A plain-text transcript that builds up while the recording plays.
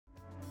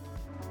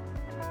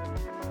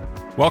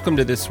Welcome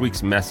to this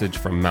week's message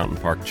from Mountain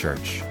Park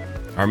Church.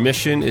 Our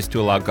mission is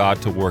to allow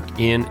God to work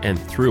in and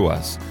through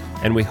us,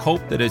 and we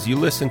hope that as you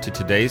listen to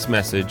today's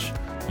message,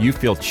 you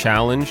feel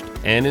challenged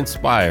and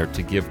inspired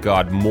to give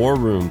God more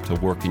room to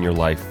work in your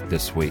life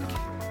this week.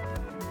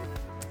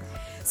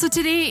 So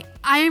today,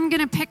 I am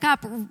going to pick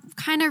up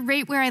kind of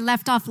right where I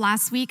left off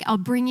last week. I'll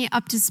bring you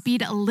up to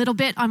speed a little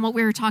bit on what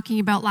we were talking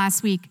about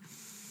last week.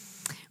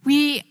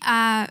 We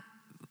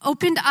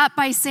opened up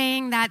by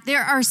saying that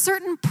there are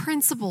certain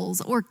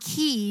principles or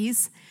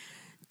keys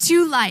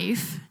to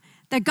life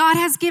that God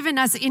has given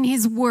us in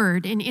His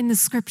Word and in the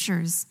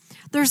Scriptures.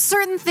 There are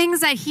certain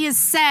things that He has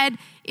said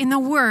in the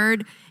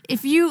Word.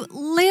 If you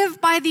live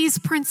by these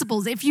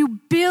principles, if you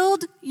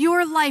build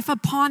your life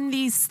upon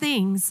these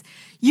things,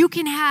 you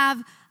can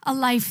have a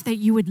life that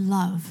you would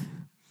love.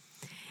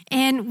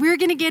 And we're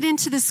going to get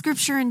into the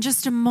Scripture in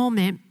just a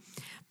moment.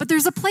 But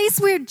there's a place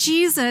where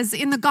Jesus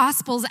in the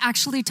Gospels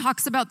actually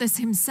talks about this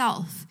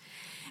himself.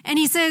 And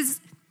he says,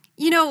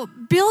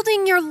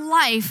 building your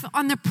life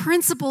on the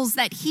principles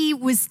that he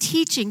was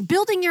teaching,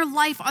 building your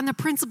life on the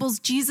principles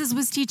Jesus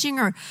was teaching,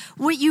 or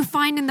what you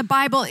find in the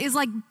Bible, is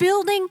like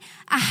building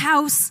a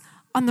house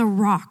on the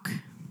rock.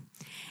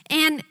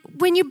 And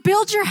when you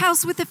build your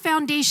house with a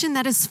foundation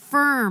that is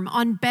firm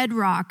on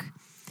bedrock,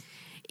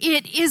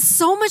 it is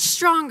so much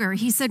stronger.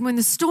 He said, when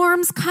the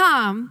storms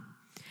come,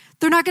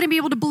 they're not going to be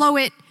able to blow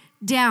it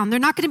down. They're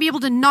not going to be able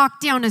to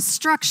knock down a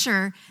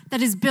structure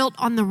that is built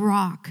on the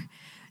rock.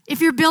 If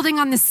you're building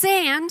on the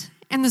sand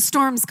and the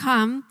storms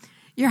come,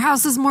 your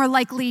house is more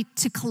likely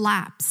to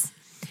collapse.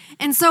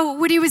 And so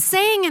what he was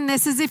saying in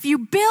this is, if you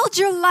build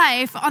your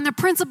life on the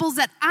principles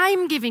that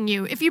I'm giving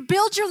you, if you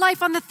build your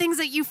life on the things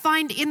that you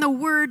find in the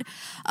Word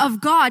of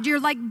God, you're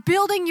like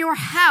building your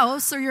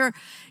house, or you're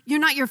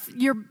not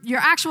your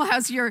actual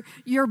house,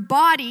 your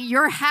body,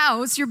 your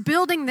house. You're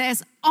building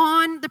this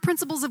on the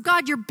principles of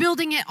God. You're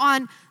building it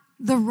on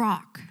the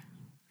rock.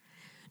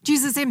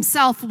 Jesus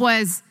himself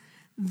was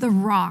the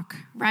rock,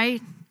 right?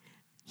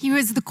 He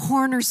was the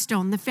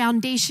cornerstone, the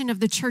foundation of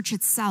the church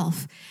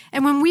itself.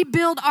 And when we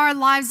build our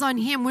lives on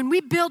him, when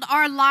we build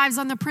our lives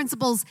on the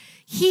principles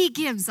he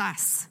gives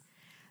us,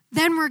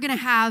 then we're going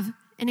to have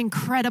an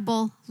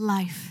incredible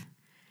life.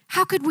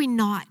 How could we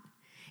not?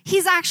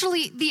 He's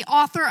actually the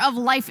author of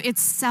life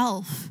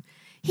itself.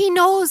 He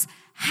knows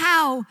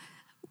how,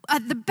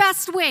 the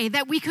best way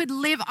that we could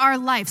live our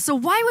life. So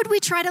why would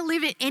we try to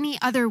live it any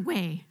other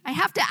way? I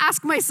have to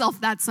ask myself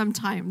that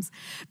sometimes,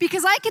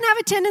 because I can have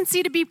a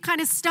tendency to be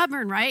kind of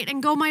stubborn, right?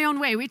 And go my own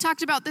way. We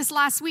talked about this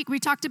last week. We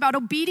talked about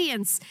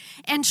obedience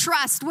and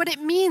trust, what it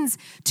means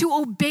to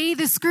obey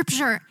the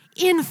Scripture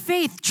in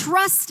faith,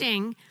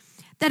 trusting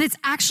that it's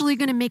actually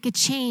going to make a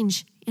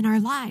change in our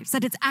lives,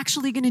 that it's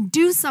actually going to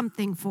do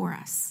something for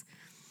us.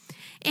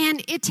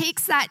 And it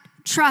takes that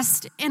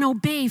trust and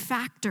obey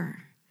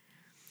factor.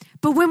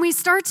 But when we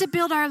start to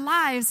build our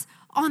lives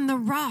on the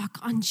rock,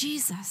 on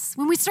Jesus,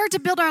 when we start to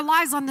build our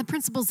lives on the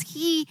principles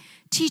he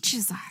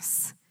teaches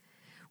us,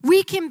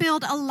 we can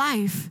build a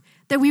life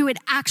that we would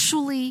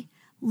actually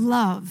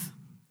love.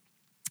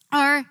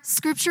 Our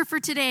scripture for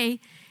today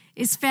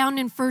is found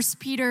in 1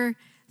 Peter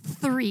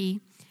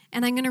 3.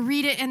 And I'm going to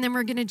read it, and then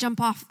we're going to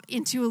jump off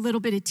into a little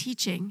bit of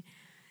teaching.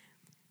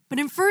 But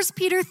in 1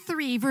 Peter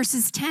 3,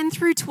 verses 10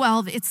 through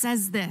 12, it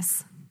says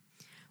this: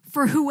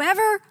 "For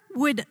whoever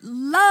would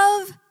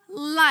love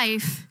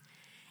life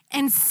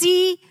and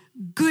see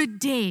good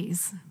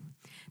days."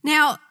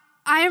 Now,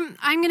 I'm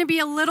going to be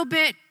a little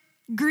bit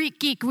Greek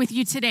geek with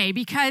you today,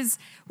 because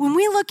when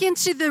we look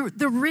into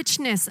the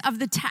richness of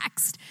the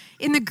text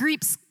in the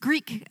Greek,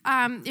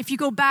 if you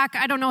go back,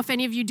 I don't know if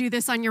any of you do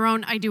this on your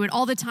own. I do it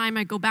all the time.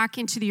 I go back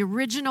into the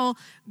original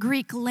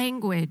Greek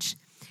language.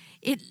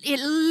 It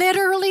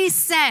literally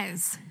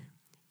says,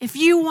 if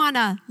you want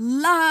to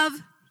love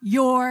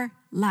your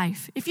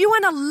life, if you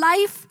want a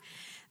life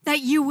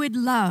that you would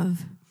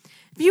love,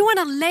 if you want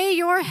to lay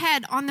your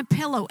head on the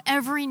pillow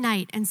every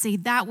night and say,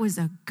 that was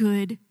a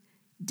good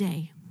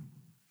day.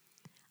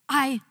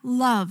 I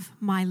love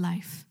my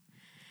life.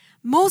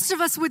 Most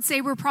of us would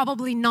say we're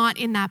probably not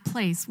in that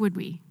place, would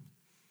we?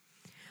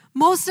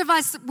 Most of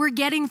us, we're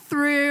getting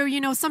through,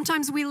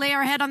 sometimes we lay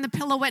our head on the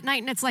pillow at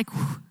night and it's like,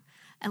 whew,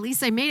 at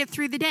least I made it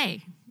through the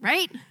day,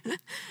 right?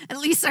 At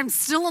least I'm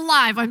still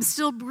alive. I'm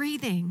still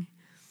breathing.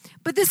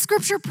 But this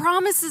scripture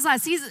promises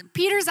us,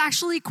 Peter's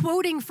actually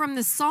quoting from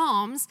the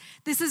Psalms.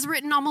 This is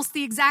written almost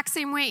the exact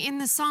same way in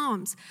the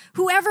Psalms.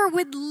 Whoever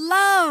would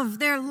love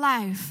their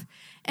life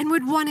and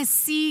would want to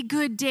see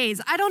good days.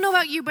 I don't know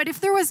about you, but if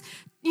there was,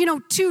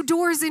 two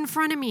doors in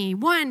front of me,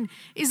 one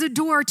is a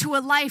door to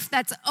a life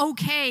that's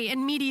okay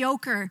and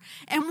mediocre,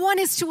 and one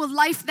is to a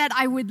life that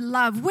I would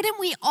love, wouldn't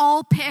we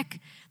all pick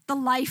the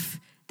life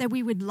that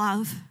we would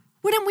love?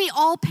 Wouldn't we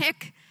all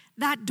pick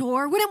that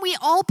door? Wouldn't we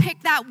all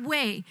pick that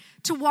way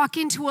to walk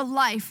into a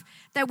life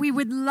that we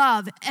would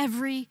love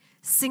every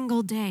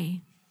single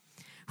day?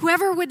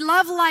 Whoever would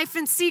love life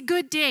and see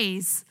good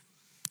days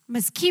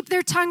must keep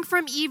their tongue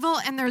from evil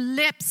and their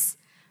lips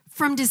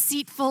from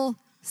deceitful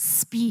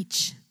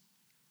speech.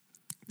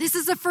 This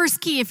is the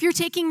first key. If you're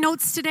taking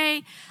notes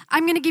today,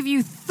 I'm going to give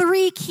you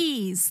 3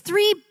 keys,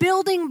 3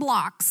 building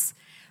blocks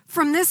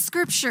from this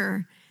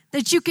scripture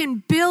that you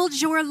can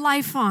build your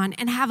life on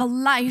and have a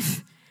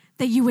life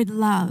that you would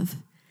love.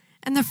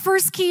 And the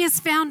first key is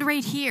found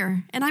right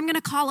here, and I'm going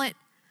to call it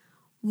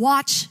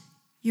watch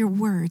your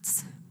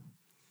words.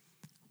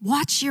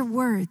 Watch your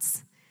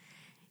words.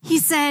 He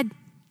said,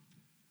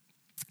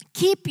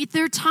 keep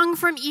their tongue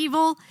from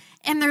evil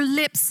and their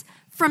lips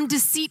from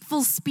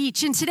deceitful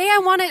speech. And today I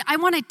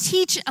want to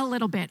teach a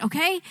little bit,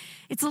 okay?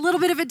 It's a little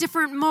bit of a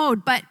different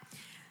mode, but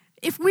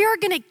if we are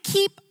going to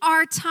keep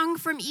our tongue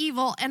from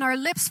evil and our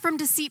lips from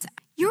deceit,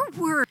 your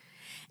word.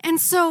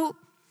 And so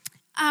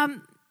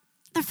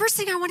the first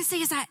thing I want to say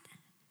is that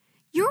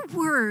your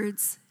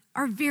words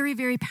are very,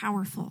 very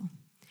powerful.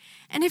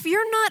 And if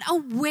you're not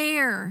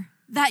aware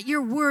that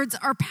your words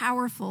are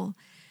powerful,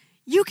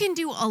 you can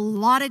do a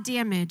lot of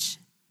damage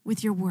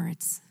with your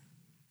words.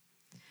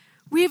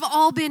 We've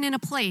all been in a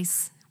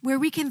place where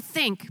we can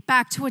think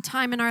back to a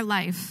time in our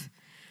life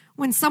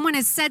when someone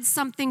has said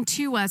something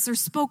to us or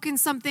spoken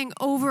something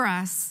over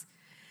us.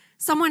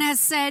 Someone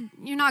has said,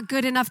 you're not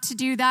good enough to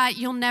do that.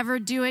 You'll never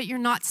do it. You're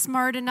not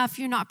smart enough.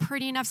 You're not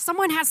pretty enough.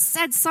 Someone has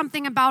said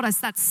something about us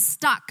that's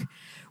stuck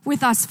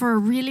with us for a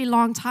really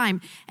long time.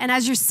 And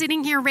as you're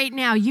sitting here right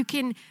now, you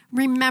can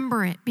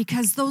remember it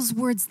because those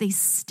words, they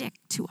stick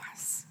to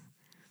us.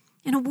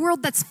 In a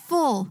world that's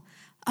full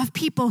of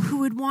people who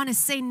would want to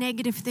say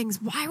negative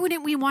things, why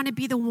wouldn't we want to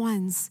be the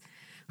ones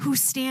who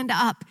stand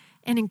up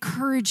and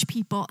encourage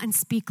people and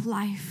speak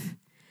life?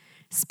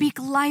 Speak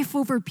life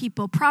over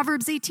people.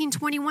 Proverbs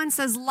 18:21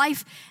 says,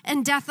 life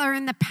and death are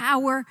in the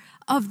power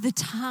of the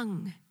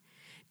tongue.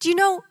 Do you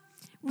know,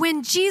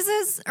 when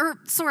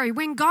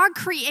God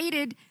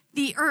created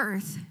the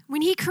earth,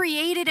 when he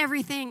created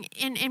everything,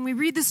 and we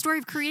read the story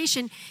of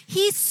creation,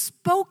 he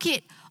spoke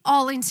it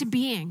all into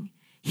being.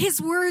 His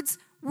words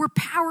were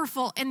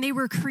powerful and they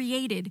were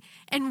created.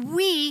 And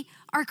we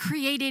are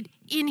created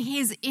in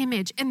his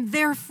image. And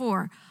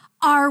therefore,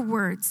 our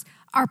words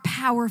are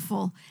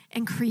powerful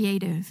and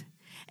creative.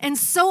 And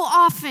so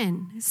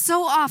often,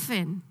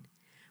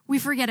 we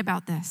forget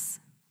about this.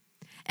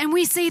 And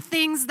we say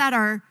things that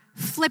are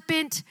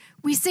flippant.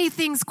 We say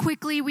things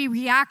quickly. We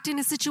react in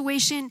a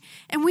situation.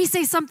 And we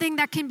say something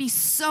that can be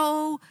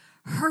so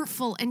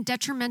hurtful and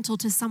detrimental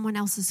to someone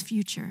else's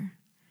future.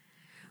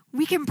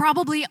 We can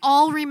probably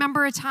all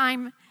remember a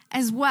time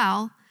as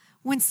well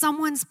when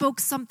someone spoke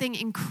something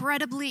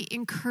incredibly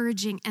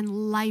encouraging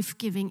and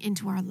life-giving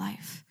into our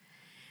life.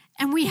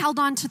 And we held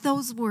on to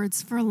those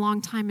words for a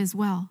long time as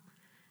well.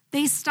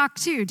 They stuck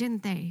too,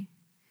 didn't they?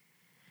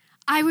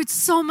 I would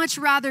so much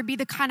rather be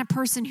the kind of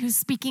person who's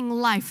speaking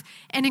life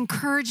and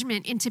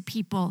encouragement into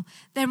people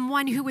than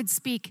one who would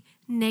speak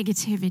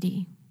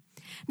negativity.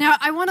 Now,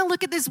 I want to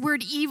look at this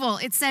word evil.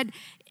 It said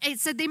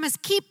they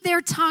must keep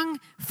their tongue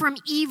from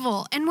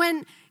evil. And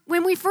when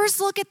we first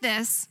look at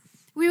this,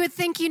 we would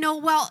think,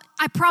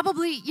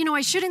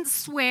 I shouldn't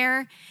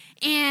swear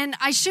and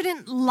I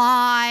shouldn't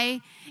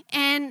lie.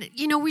 And,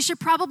 we should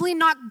probably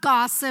not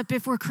gossip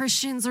if we're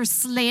Christians or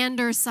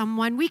slander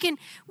someone.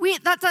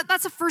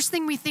 That's the first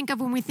thing we think of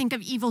when we think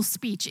of evil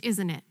speech,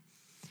 isn't it?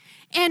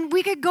 And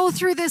we could go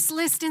through this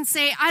list and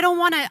say, I don't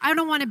want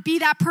to be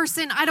that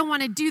person. I don't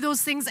want to do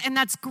those things. And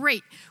that's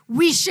great.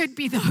 We should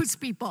be those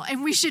people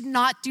and we should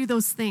not do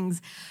those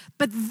things.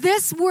 But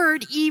this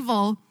word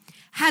evil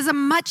has a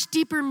much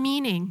deeper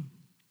meaning.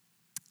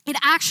 It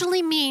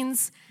actually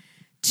means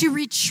to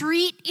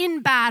retreat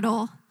in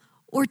battle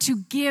or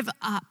to give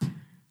up.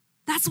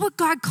 That's what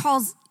God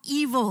calls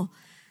evil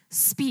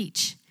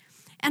speech.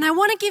 And I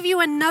want to give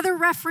you another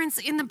reference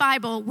in the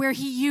Bible where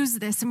he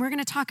used this, and we're going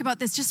to talk about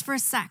this just for a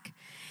sec.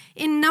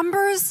 In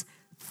Numbers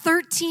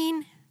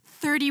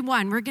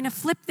 13:31, we're going to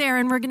flip there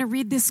and we're going to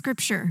read this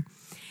scripture.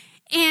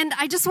 And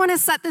I just want to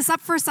set this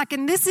up for a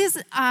second. This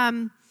is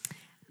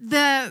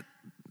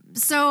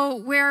so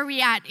where are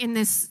we at in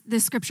this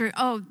scripture?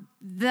 Oh,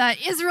 the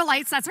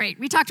Israelites, that's right.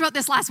 We talked about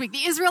this last week.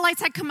 The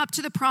Israelites had come up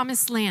to the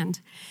promised land,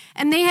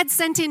 and they had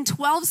sent in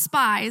 12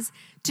 spies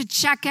to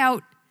check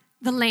out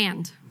the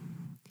land.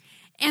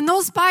 And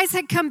those spies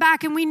had come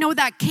back, and we know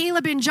that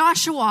Caleb and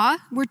Joshua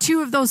were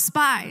 2 of those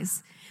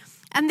spies.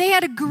 And they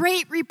had a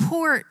great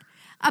report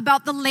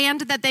about the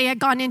land that they had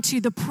gone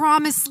into, the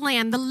promised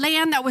land, the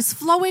land that was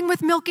flowing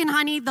with milk and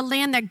honey, the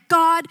land that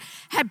God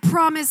had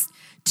promised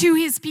to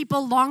his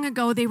people long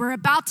ago. They were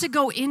about to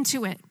go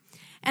into it.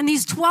 And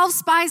these 12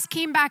 spies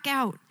came back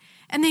out.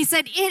 And they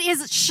said, it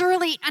is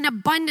surely an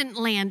abundant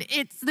land.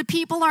 The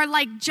people are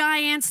like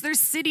giants. Their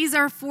cities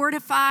are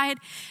fortified.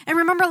 And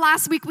remember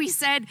last week we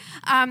said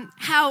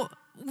how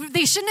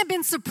they shouldn't have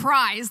been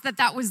surprised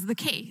that was the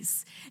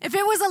case. If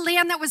it was a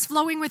land that was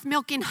flowing with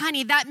milk and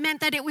honey, that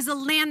meant that it was a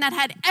land that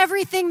had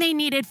everything they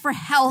needed for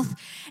health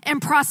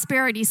and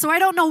prosperity. So I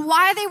don't know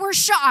why they were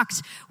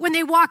shocked when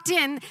they walked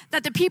in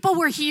that the people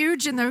were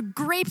huge and the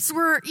grapes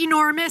were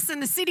enormous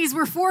and the cities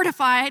were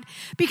fortified,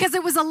 because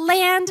it was a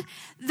land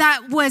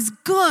that was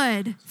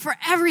good for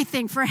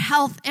everything, for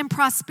health and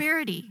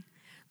prosperity.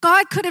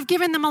 God could have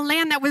given them a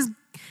land that was,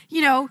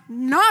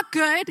 not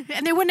good,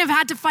 and they wouldn't have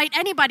had to fight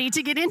anybody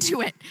to get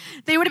into it.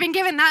 They would have been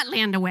given that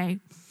land away.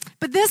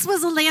 But this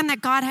was a land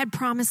that God had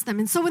promised them.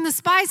 And so when the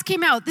spies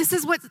came out, this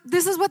is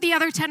what the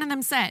other 10 of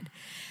them said.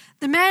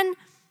 The men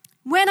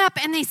went up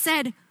and they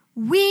said,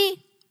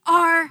 "We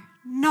are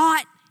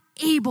not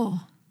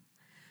able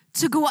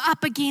to go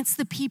up against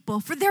the people,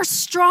 for they're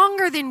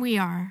stronger than we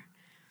are."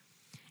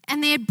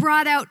 And they had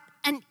brought out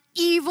an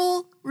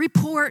evil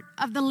report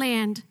of the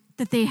land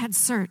that they had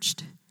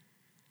searched.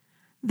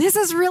 This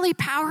is really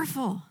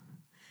powerful.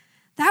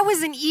 That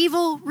was an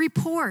evil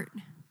report.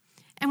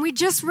 And we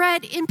just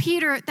read in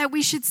Peter that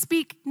we should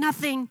speak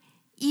nothing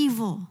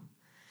evil.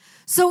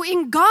 So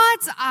in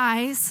God's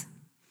eyes,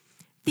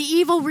 the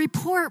evil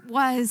report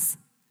was,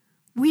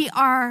 we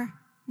are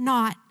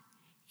not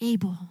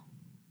able.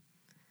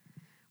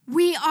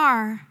 We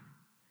are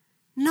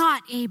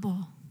not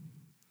able.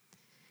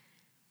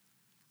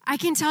 I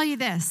can tell you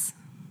this.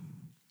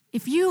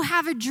 If you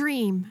have a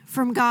dream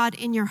from God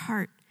in your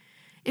heart,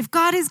 if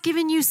God has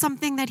given you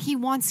something that he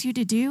wants you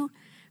to do,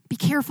 be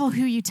careful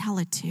who you tell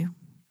it to.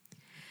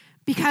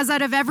 Because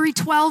out of every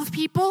 12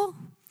 people,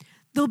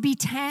 there'll be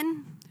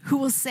 10 who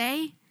will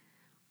say,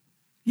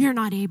 you're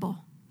not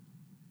able.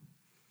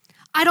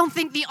 I don't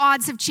think the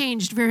odds have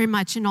changed very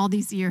much in all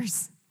these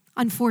years,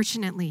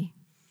 unfortunately.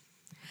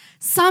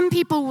 Some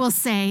people will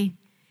say,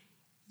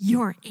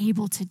 you're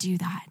able to do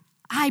that.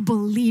 I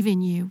believe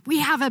in you. We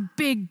have a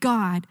big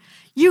God.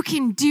 You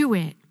can do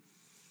it.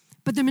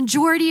 But the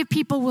majority of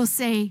people will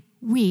say,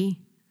 we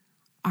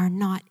are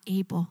not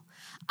able.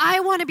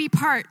 I want to be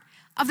part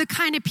of the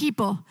kind of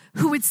people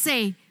who would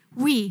say,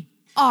 we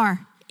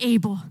are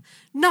able.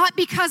 Not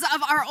because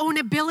of our own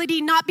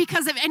ability, not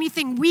because of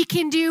anything we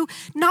can do,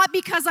 not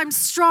because I'm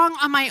strong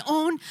on my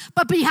own,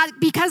 but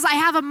because I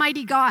have a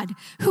mighty God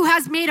who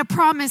has made a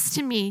promise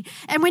to me.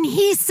 And when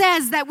he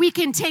says that we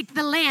can take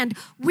the land,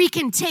 we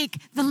can take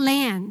the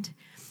land.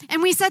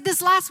 And we said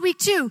this last week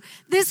too.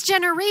 This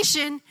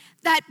generation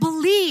that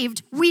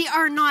believed we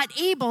are not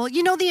able,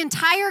 the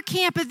entire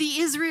camp of the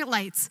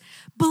Israelites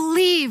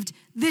believed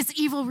this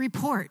evil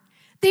report.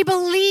 They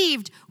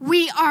believed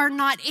we are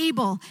not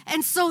able.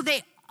 And so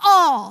they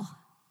all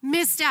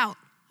missed out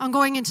on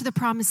going into the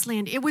promised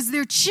land. It was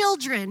their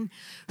children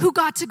who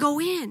got to go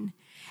in.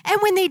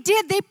 And when they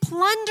did, they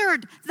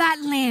plundered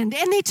that land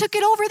and they took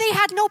it over. They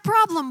had no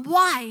problem.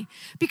 Why?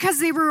 Because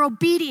they were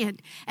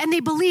obedient and they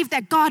believed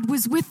that God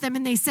was with them.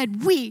 And they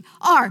said, we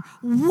are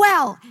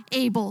well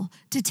able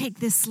to take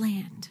this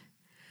land.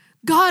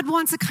 God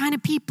wants a kind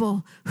of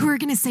people who are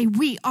going to say,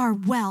 we are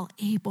well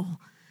able.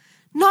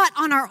 Not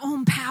on our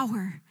own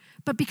power,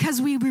 but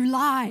because we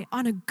rely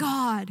on a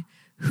God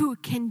who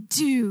can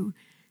do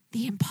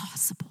the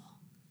impossible.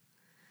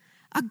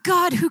 A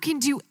God who can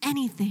do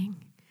anything.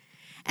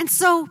 And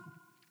so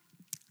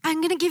I'm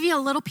going to give you a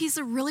little piece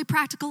of really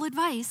practical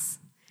advice.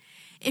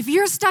 If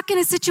you're stuck in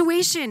a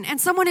situation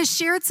and someone has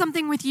shared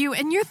something with you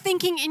and you're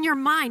thinking in your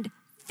mind,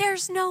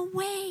 there's no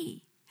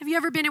way. Have you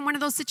ever been in one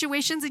of those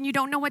situations and you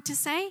don't know what to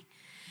say?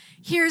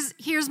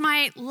 Here's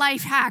my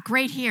life hack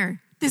right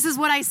here. This is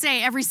what I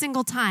say every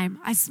single time.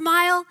 I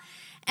smile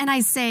and I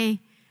say,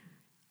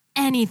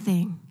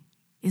 anything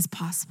is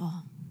possible.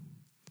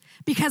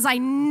 Because I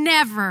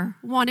never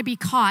want to be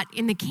caught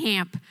in the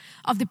camp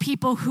of the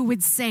people who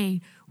would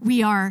say,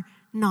 we are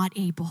not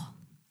able.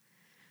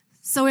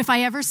 So if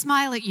I ever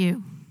smile at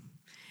you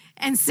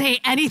and say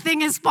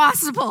anything is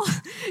possible,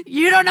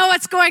 you don't know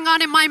what's going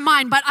on in my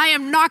mind, but I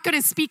am not going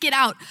to speak it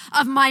out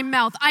of my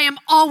mouth. I am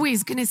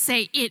always going to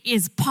say it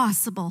is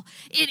possible.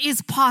 It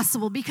is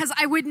possible because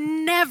I would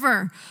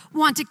never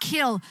want to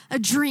kill a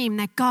dream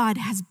that God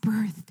has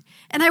birthed.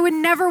 And I would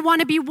never want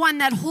to be one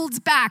that holds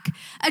back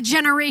a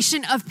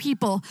generation of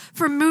people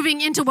from moving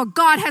into what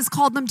God has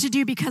called them to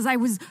do because I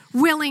was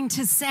willing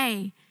to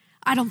say,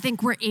 I don't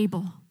think we're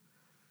able.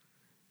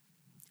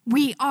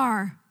 We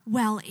are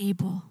well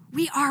able.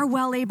 We are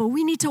well able.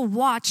 We need to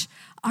watch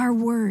our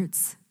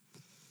words.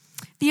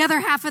 The other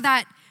half of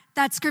that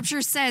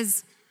scripture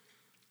says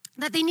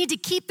that they need to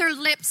keep their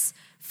lips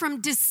from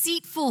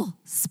deceitful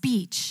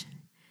speech.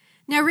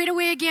 Now, right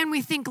away, again,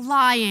 we think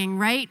lying,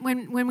 right?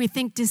 When we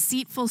think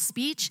deceitful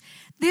speech,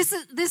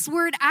 this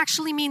word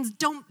actually means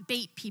don't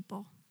bait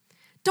people.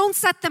 Don't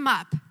set them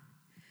up.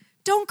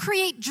 Don't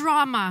create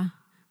drama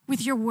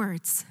with your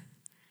words.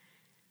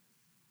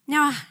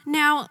 Now,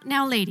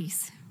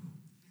 ladies.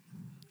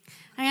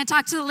 I'm going to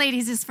talk to the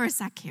ladies just for a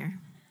sec here.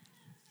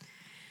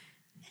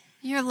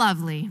 You're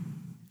lovely.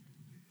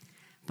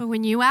 But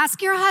when you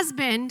ask your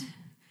husband,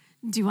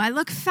 do I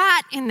look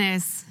fat in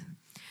this?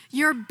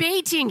 You're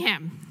baiting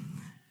him.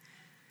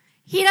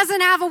 He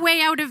doesn't have a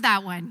way out of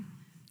that one.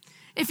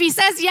 If he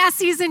says yes,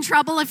 he's in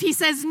trouble. If he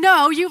says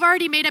no, you've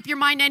already made up your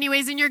mind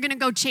anyways and you're going to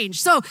go change.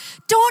 So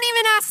don't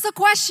even ask the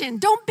question.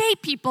 Don't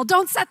bait people.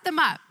 Don't set them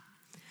up.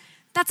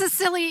 That's a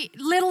silly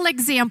little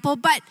example,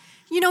 but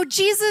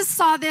Jesus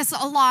saw this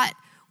a lot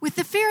with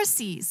the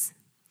Pharisees.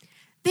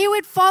 They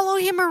would follow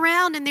him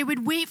around and they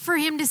would wait for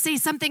him to say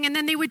something and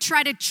then they would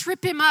try to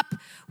trip him up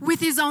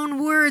with his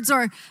own words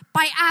or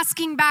by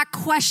asking back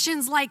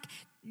questions like,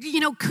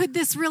 could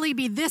this really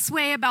be this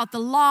way about the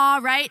law,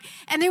 right?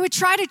 And they would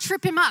try to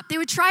trip him up. They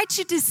would try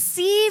to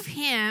deceive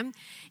him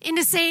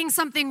into saying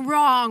something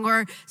wrong,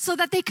 or so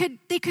that they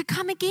could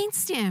come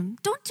against him.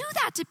 Don't do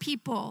that to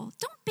people.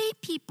 Don't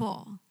bait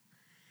people.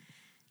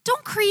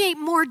 Don't create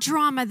more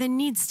drama than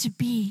needs to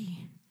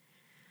be.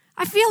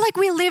 I feel like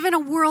we live in a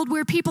world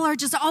where people are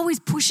just always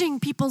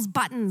pushing people's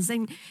buttons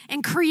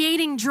and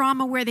creating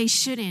drama where they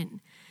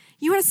shouldn't.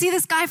 You want to see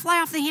this guy fly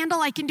off the handle?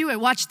 I can do it.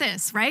 Watch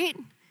this, right?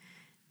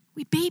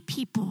 We bait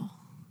people.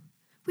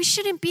 We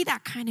shouldn't be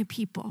that kind of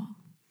people.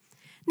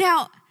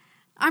 Now,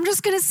 I'm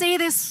just going to say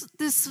this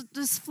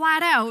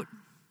flat out.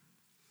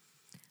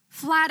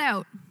 Flat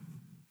out.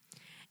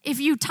 If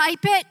you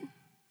type it,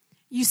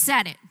 you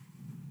said it.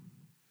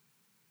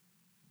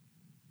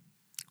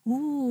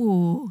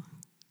 Ooh,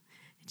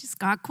 it just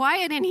got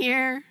quiet in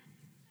here.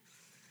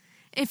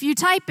 If you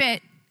type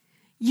it,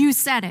 you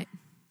said it.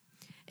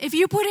 If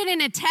you put it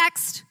in a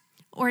text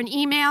or an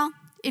email,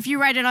 if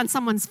you write it on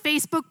someone's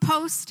Facebook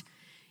post,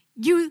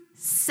 you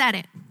said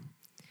it.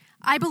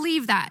 I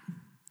believe that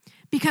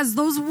because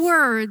those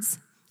words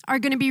are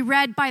going to be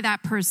read by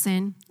that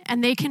person,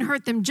 and they can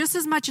hurt them just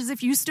as much as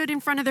if you stood in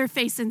front of their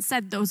face and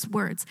said those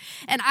words.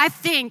 And I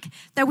think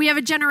that we have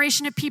a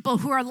generation of people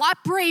who are a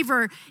lot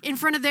braver in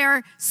front of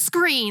their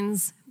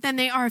screens than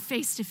they are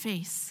face to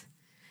face.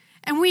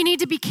 And we need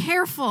to be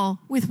careful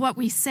with what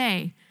we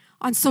say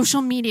on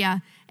social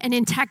media and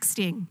in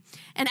texting.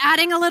 And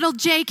adding a little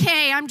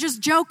JK, I'm just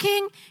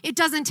joking, it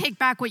doesn't take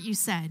back what you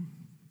said.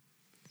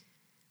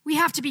 We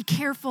have to be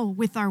careful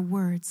with our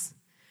words.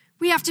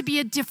 We have to be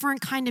a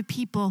different kind of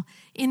people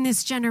in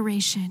this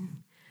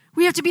generation.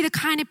 We have to be the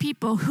kind of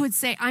people who would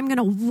say, I'm going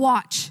to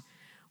watch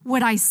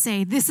what I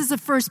say. This is the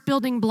first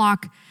building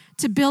block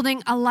to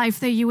building a life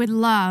that you would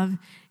love,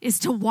 is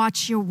to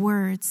watch your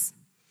words.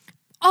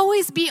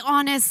 Always be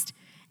honest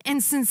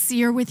and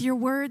sincere with your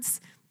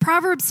words.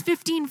 Proverbs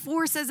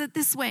 15:4 says it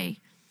this way: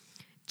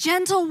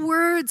 gentle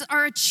words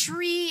are a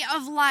tree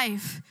of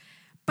life,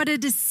 but a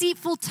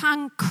deceitful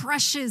tongue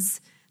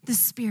crushes the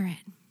spirit.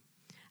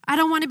 I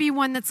don't want to be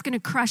one that's going to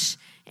crush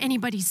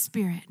anybody's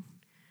spirit.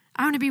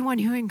 I want to be one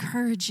who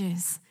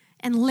encourages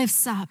and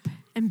lifts up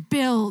and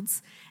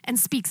builds and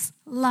speaks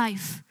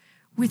life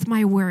with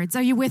my words.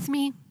 Are you with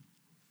me?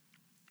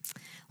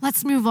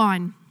 Let's move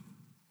on.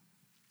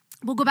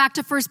 We'll go back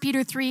to 1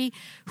 Peter 3.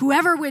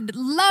 Whoever would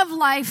love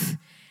life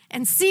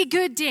and see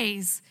good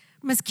days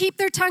must keep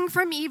their tongue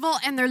from evil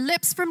and their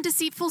lips from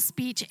deceitful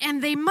speech,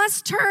 and they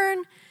must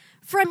turn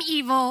from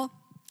evil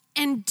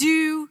and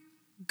do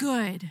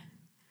good.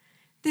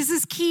 This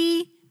is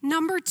key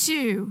number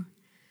 2.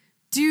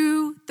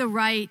 Do the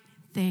right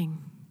thing.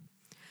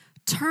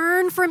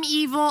 Turn from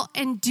evil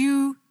and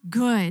do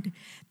good.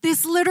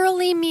 This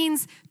literally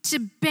means to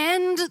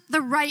bend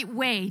the right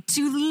way,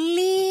 to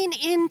lean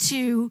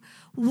into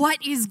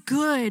what is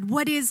good,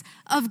 what is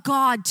of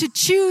God, to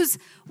choose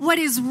what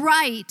is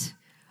right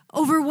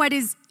over what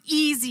is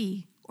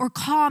easy or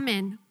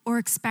common or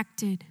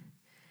expected.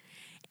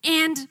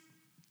 And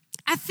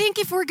I think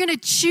if we're going to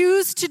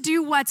choose to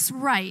do what's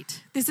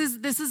right, this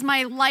is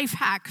my life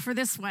hack for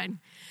this one.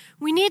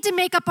 We need to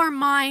make up our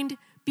mind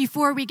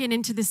before we get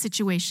into the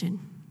situation.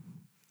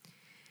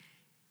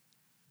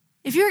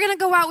 If you're going to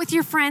go out with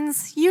your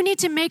friends, you need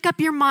to make up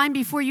your mind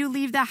before you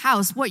leave the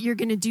house what you're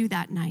going to do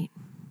that night.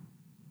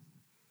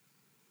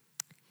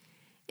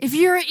 If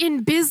you're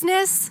in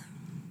business,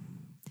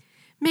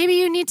 maybe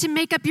you need to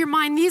make up your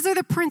mind, these are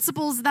the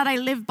principles that I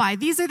live by.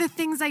 These are the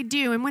things I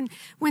do. And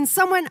when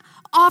someone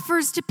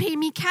offers to pay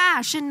me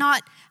cash and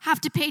not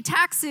have to pay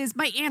taxes,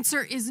 my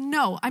answer is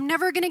no. I'm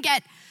never going to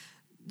get,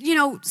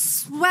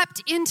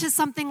 swept into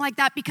something like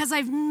that because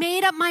I've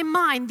made up my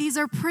mind. These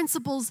are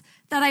principles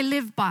that I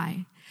live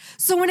by.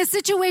 So when a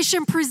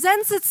situation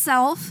presents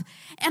itself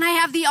and I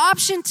have the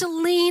option to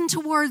lean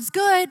towards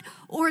good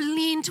or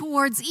lean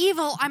towards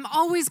evil, I'm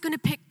always going to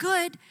pick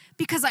good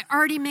because I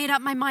already made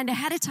up my mind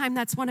ahead of time.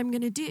 That's what I'm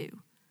going to do.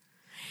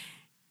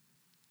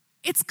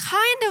 It's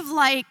kind of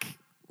like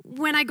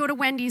when I go to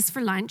Wendy's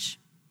for lunch.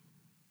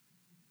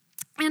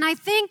 And I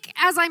think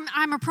as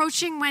I'm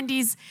approaching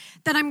Wendy's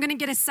that I'm going to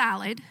get a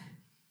salad.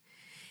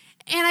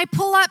 And I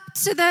pull up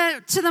to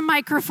the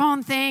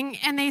microphone thing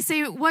and they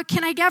say, "What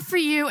can I get for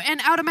you?" And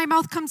out of my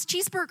mouth comes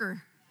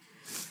cheeseburger.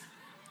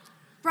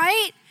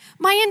 Right?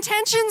 My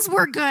intentions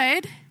were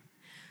good.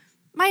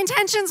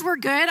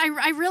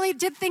 I really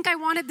did think I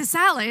wanted the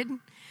salad.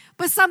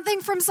 But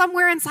something from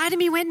somewhere inside of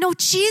me went, "No,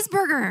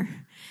 cheeseburger."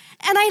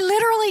 And I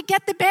literally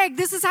get the bag.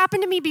 This has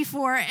happened to me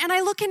before. And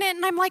I look in it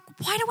and I'm like,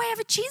 why do I have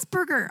a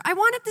cheeseburger? I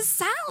wanted the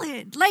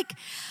salad.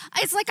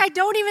 It's like I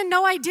don't even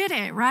know I did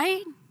it,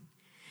 right?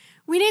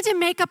 We need to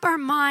make up our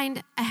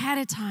mind ahead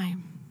of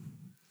time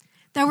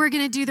that we're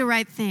going to do the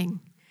right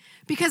thing.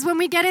 Because when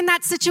we get in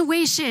that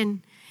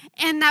situation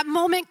and that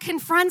moment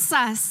confronts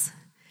us,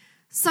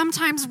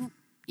 sometimes,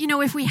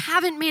 if we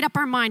haven't made up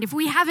our mind, if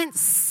we haven't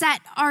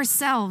set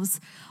ourselves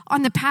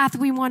on the path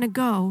we want to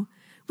go,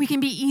 we can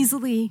be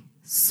easily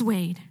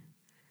swayed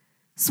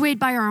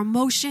by our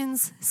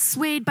emotions,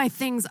 swayed by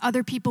things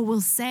other people will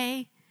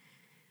say.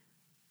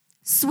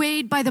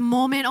 swayed by the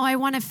moment. Oh, I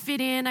want to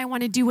fit in. I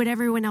want to do what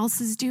everyone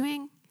else is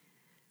doing.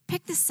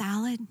 Pick the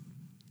salad.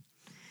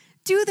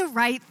 Do the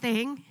right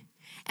thing.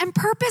 And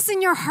purpose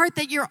in your heart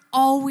that you're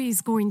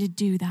always going to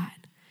do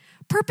that.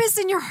 Purpose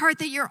in your heart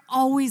that you're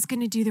always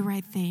going to do the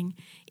right thing.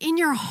 In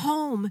your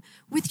home,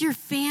 with your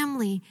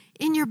family,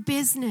 in your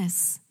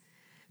business.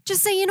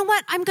 Just say, you know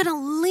what? I'm going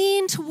to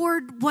lean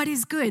toward what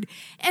is good.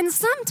 And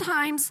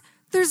sometimes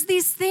there's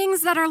these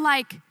things that are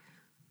like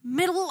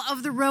middle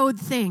of the road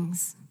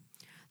things.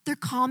 They're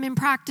common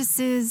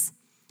practices.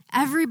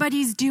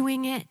 Everybody's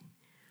doing it.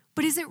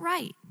 But is it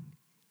right?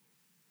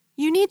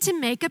 You need to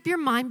make up your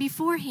mind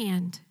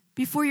beforehand,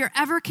 before you're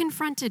ever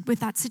confronted with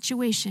that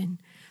situation,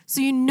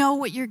 so you know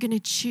what you're going to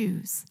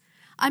choose.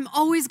 I'm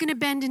always going to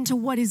bend into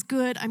what is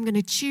good. I'm going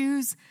to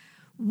choose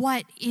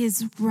what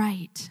is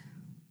right.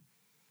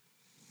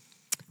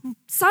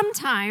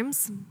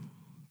 Sometimes,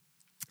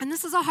 and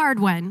this is a hard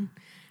one,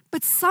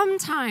 but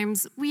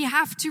sometimes we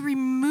have to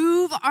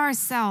remove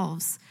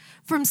ourselves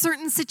from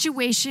certain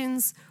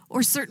situations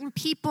or certain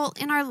people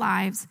in our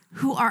lives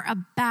who are a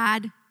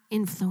bad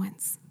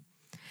influence.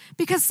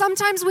 Because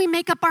sometimes we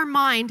make up our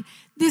mind,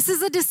 this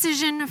is a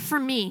decision for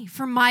me,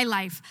 for my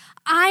life.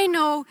 I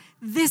know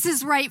this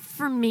is right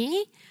for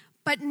me,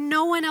 but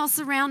no one else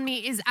around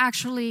me is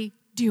actually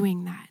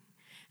doing that.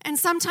 And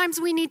sometimes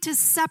we need to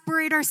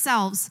separate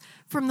ourselves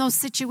from those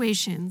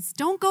situations.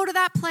 Don't go to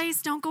that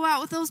place. Don't go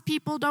out with those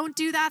people. Don't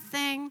do that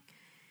thing.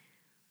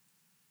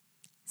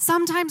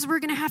 Sometimes we're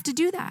going to have to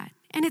do that.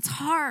 And it's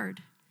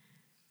hard.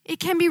 It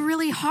can be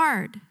really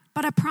hard.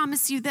 But I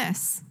promise you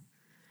this.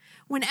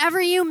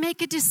 Whenever you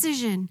make a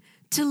decision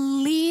to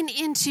lean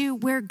into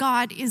where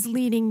God is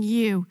leading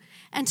you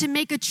and to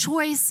make a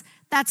choice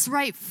that's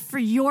right for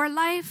your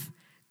life,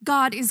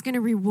 God is going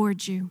to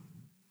reward you.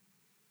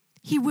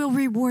 He will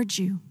reward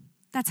you.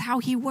 That's how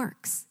he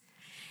works.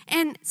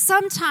 And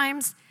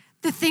sometimes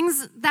the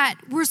things that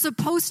we're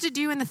supposed to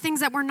do and the things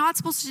that we're not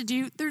supposed to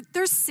do,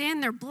 they're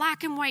sin. They're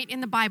black and white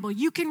in the Bible.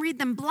 You can read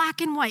them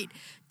black and white.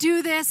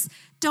 Do this,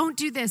 don't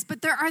do this.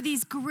 But there are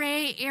these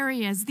gray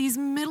areas, these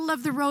middle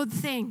of the road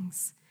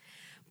things.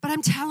 But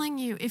I'm telling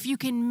you, if you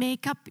can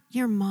make up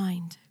your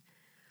mind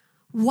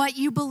what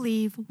you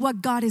believe,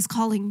 what God is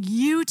calling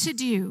you to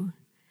do,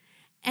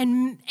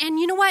 and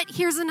you know what?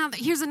 Here's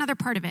another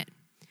part of it.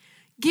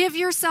 Give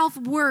yourself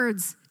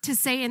words to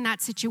say in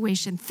that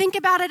situation. Think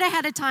about it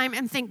ahead of time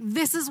and think,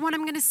 this is what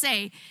I'm going to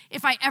say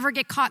if I ever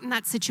get caught in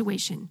that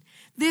situation.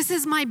 This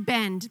is my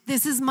bend.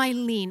 This is my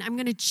lean. I'm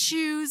going to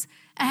choose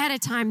ahead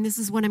of time. This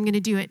is what I'm going to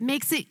do. It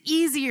makes it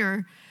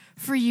easier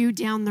for you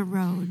down the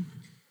road.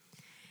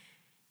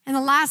 And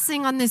the last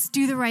thing on this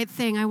do the right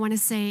thing I want to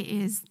say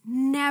is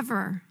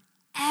never,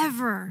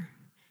 ever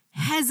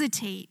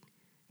hesitate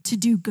to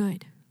do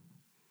good.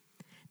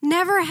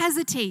 Never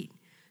hesitate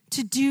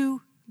to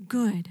do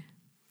good.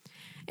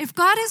 If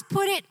God has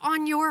put it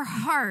on your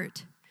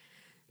heart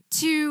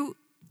to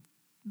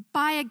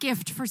buy a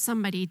gift for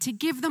somebody, to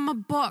give them a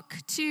book,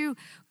 to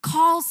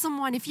call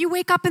someone, if you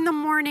wake up in the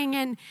morning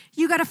and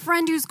you got a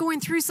friend who's going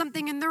through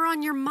something and they're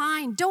on your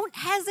mind, don't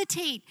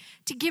hesitate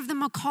to give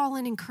them a call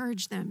and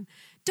encourage them.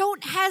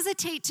 Don't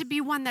hesitate to be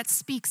one that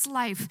speaks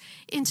life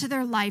into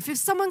their life. If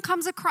someone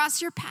comes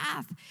across your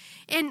path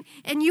and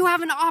you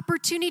have an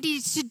opportunity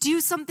to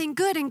do something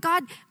good, and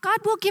God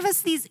will give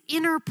us these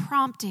inner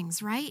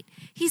promptings, right?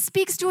 He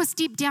speaks to us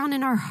deep down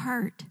in our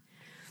heart.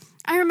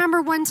 I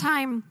remember one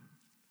time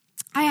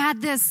I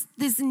had this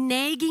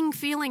nagging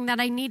feeling that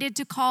I needed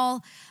to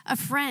call a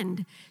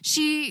friend.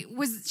 She's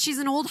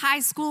an old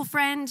high school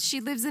friend. She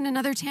lives in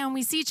another town.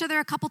 We see each other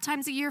a couple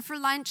times a year for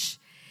lunch.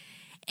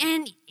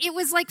 And it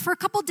was like for a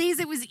couple days,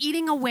 it was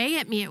eating away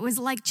at me. It was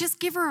like, just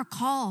give her a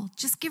call.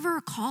 Just give her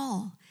a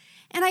call.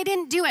 And I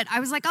didn't do it. I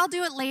was like, I'll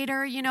do it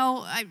later. You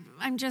know,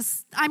 I'm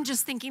just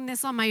thinking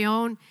this on my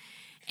own.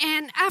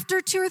 And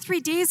after 2 or 3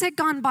 days had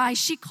gone by,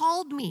 she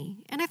called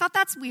me. And I thought,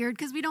 that's weird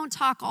because we don't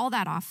talk all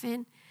that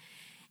often.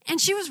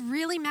 And she was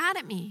really mad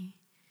at me.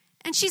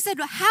 And she said,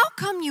 how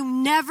come you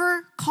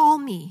never call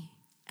me?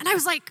 And I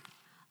was like,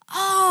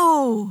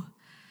 oh,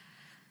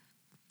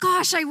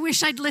 gosh, I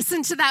wish I'd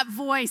listened to that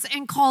voice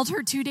and called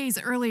her 2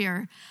 days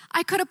earlier.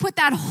 I could have put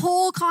that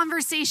whole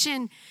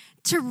conversation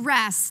to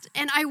rest,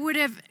 and I would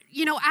have,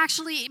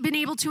 actually been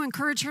able to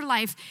encourage her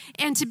life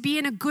and to be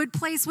in a good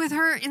place with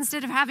her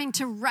instead of having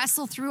to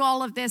wrestle through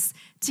all of this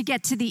to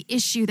get to the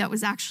issue that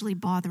was actually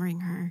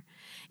bothering her.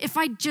 If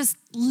I just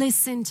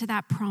listened to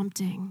that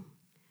prompting.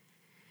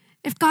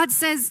 If God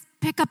says,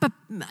 pick up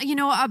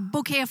a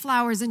bouquet of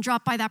flowers and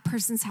drop by that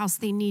person's house,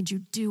 they need you,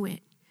 do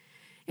it.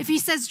 If he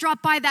says,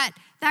 drop by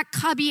that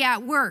cubby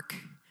at work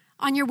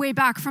on your way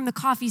back from the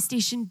coffee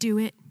station, do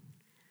it.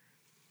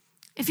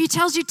 If he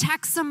tells you,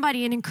 text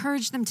somebody and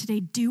encourage them today,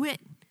 do it.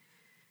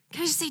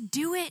 Can I just say,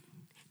 do it?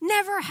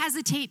 Never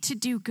hesitate to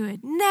do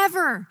good.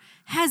 Never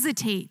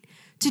hesitate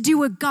to do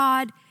what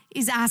God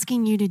is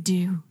asking you to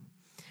do.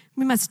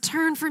 We must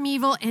turn from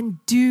evil and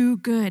do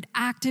good.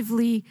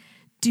 Actively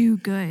do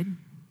good.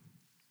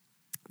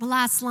 The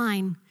last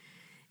line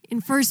in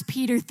 1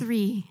 Peter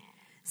 3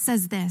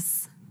 says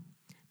this.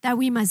 that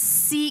we must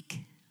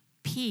seek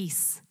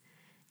peace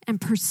and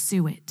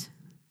pursue it.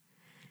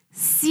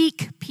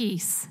 Seek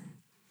peace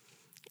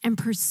and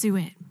pursue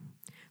it.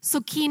 So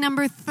key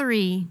number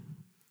 3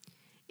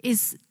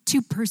 is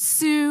to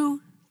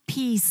pursue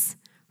peace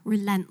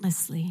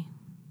relentlessly.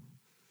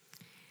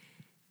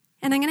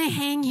 And I'm going to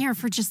hang here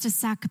for just a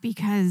sec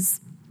because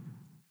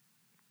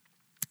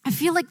I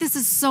feel like this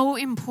is so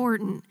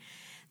important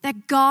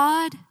that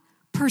God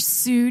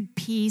pursued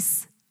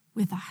peace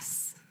with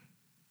us.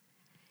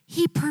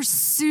 He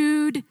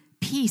pursued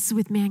peace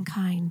with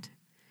mankind.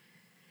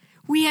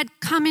 We had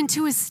come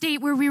into a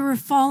state where we were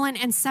fallen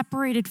and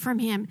separated from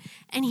him,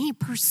 and he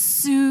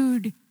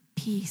pursued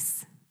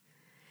peace.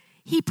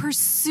 He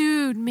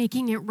pursued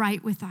making it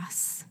right with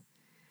us.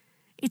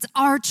 It's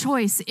our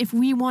choice if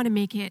we want to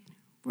make it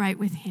right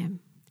with him,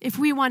 if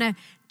we want to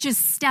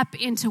just step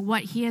into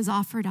what he has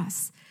offered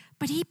us.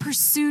 But he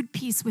pursued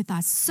peace with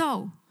us.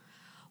 So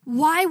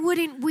why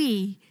wouldn't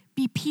we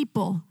be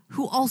people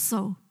who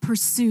also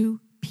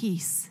pursue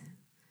peace?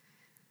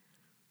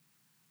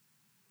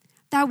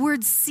 That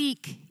word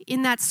seek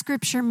in that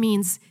scripture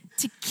means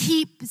to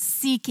keep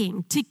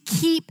seeking, to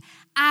keep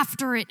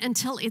after it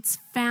until it's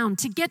found,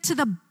 to get to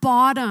the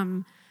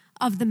bottom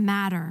of the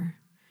matter,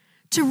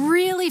 to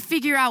really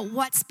figure out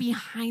what's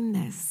behind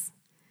this.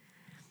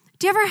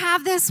 Do you ever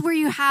have this where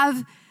you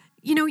have,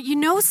 you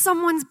know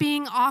someone's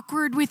being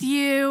awkward with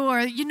you,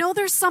 or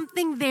there's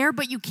something there,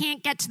 but you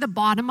can't get to the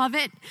bottom of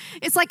it?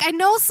 It's like, I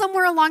know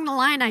somewhere along the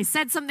line I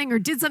said something or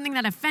did something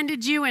that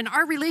offended you, and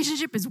our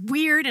relationship is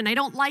weird and I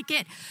don't like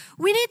it.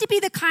 We need to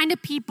be the kind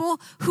of people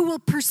who will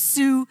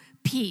pursue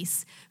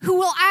peace, who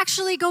will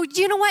actually go,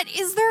 do you know what?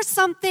 Is there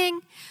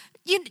something?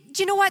 Do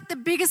you know what? The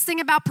biggest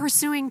thing about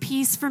pursuing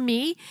peace for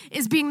me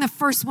is being the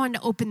first one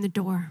to open the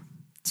door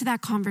to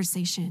that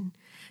conversation,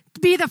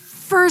 to be the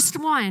first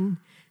one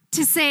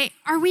to say,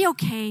 are we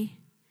okay?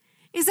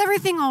 Is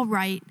everything all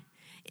right?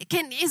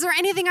 Is there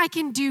anything I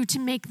can do to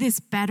make this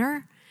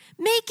better?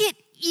 Make it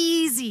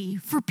easy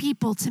for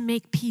people to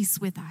make peace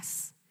with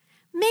us.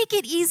 Make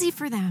it easy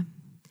for them.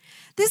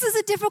 This is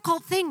a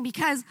difficult thing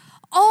because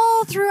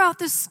all throughout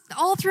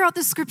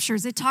the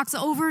scriptures, it talks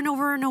over and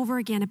over and over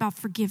again about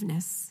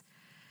forgiveness,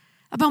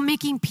 about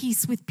making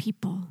peace with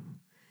people,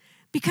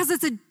 because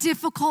it's a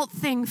difficult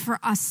thing for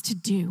us to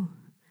do.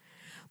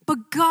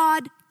 But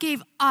God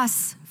gave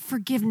us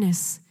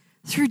forgiveness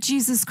through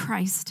Jesus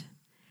Christ.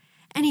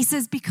 And he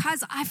says,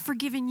 because I've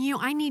forgiven you,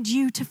 I need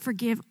you to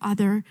forgive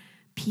other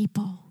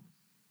people.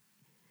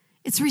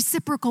 It's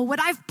reciprocal. What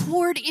I've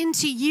poured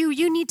into you,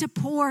 you need to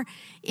pour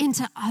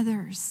into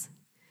others.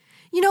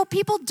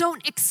 People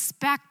don't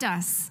expect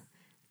us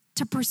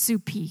to pursue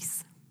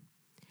peace.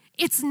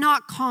 It's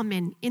not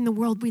common in the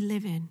world we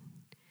live in.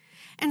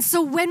 And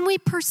so when we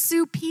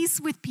pursue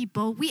peace with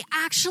people, we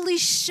actually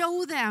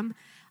show them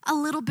a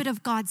little bit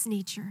of God's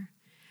nature.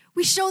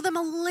 We show them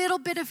a little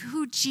bit of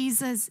who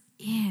Jesus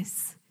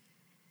is.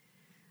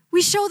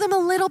 We show them a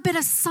little bit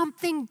of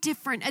something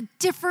different, a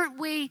different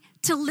way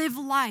to live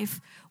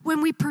life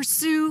when we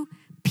pursue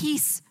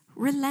peace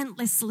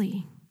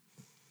relentlessly.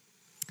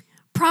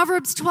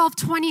 Proverbs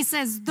 12:20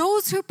 says,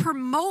 those who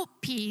promote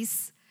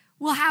peace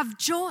will have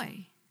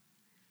joy.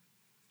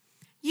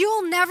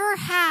 You'll never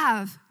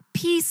have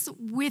peace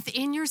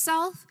within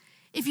yourself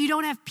if you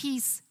don't have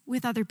peace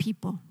with other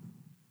people.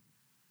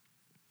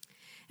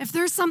 If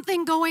there's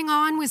something going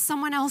on with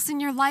someone else in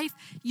your life,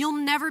 you'll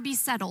never be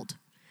settled.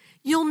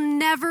 You'll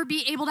never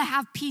be able to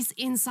have peace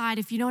inside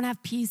if you don't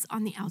have peace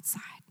on the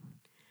outside.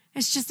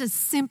 It's just a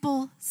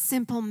simple,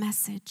 simple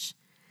message.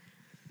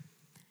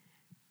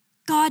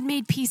 God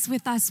made peace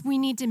with us. We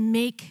need to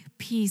make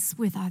peace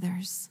with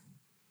others.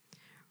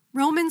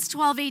 Romans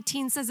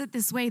 12:18 says it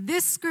this way.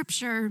 This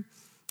scripture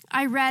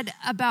I read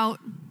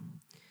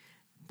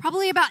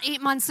probably about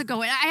 8 months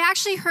ago. And I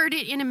actually heard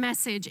it in a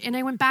message, and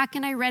I went back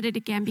and I read it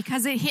again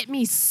because it hit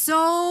me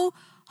so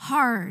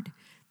hard,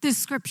 this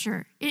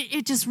scripture.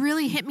 It just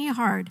really hit me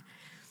hard.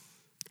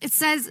 It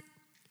says,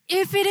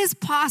 if it is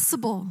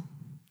possible,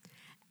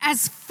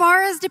 as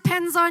far as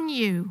depends on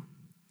you,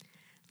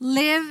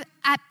 live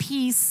at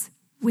peace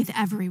with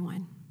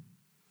everyone.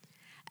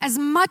 As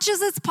much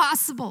as it's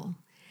possible,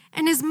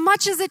 and as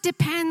much as it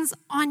depends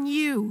on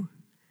you,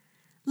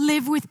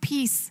 live with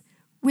peace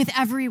with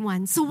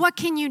everyone. So what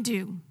can you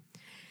do?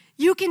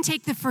 You can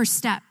take the first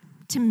step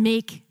to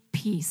make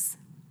peace.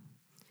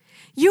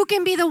 You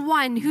can be the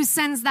one who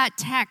sends that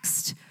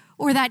text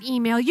or that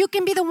email. You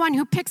can be the one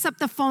who picks up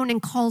the phone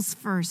and calls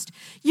first.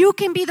 You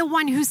can be the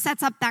one who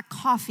sets up that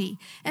coffee.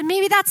 And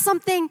maybe that's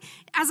something,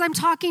 as I'm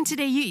talking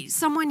today,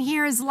 someone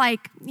here is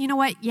like, you know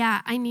what?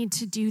 Yeah, I need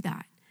to do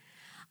that.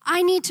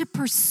 I need to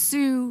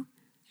pursue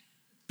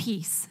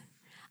peace.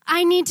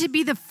 I need to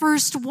be the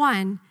first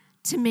one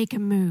to make a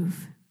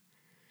move.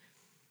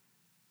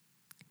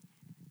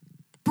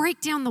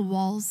 Break down the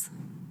walls.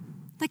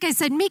 Like I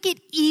said, make it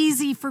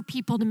easy for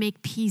people to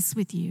make peace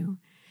with you.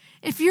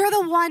 If you're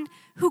the one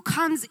who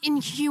comes in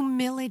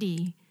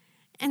humility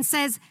and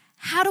says,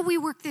 how do we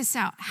work this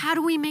out? How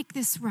do we make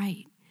this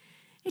right?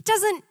 It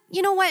doesn't,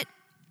 you know what?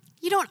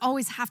 You don't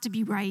always have to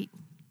be right.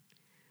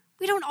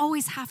 we don't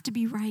always have to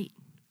be right.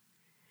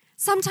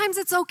 Sometimes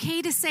it's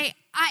okay to say,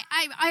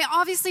 I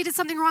obviously did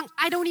something wrong.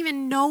 I don't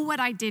even know what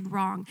I did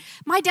wrong.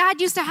 My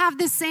dad used to have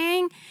this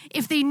saying,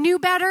 if they knew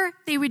better,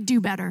 they would do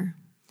better.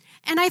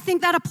 And I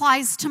think that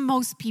applies to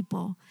most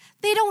people.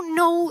 They don't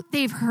know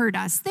they've hurt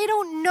us. They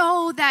don't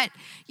know that,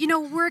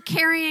 we're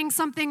carrying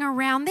something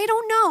around. They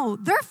don't know.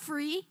 They're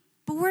free,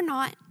 but we're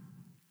not.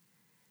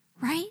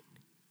 Right?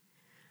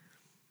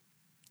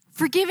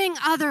 Forgiving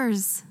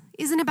others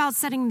isn't about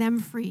setting them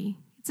free.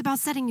 It's about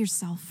setting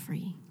yourself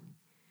free.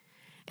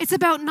 It's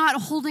about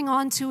not holding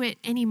on to it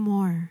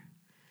anymore.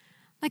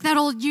 Like that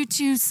old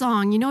U2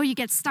 song, you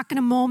get stuck in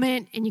a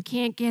moment and you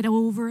can't get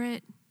over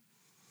it.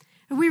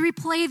 And we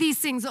replay these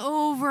things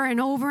over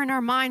and over in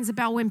our minds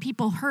about when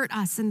people hurt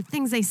us and the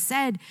things they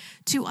said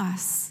to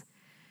us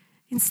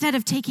instead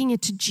of taking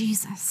it to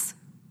Jesus.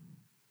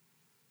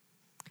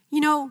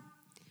 You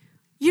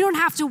don't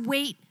have to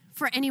wait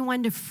for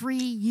anyone to free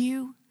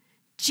you.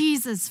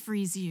 Jesus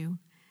frees you,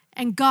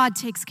 and God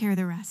takes care of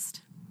the rest.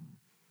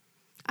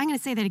 I'm going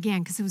to say that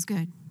again because it was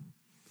good.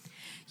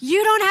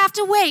 You don't have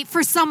to wait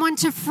for someone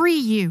to free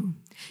you.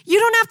 You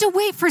don't have to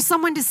wait for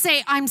someone to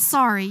say, I'm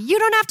sorry. You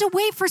don't have to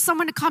wait for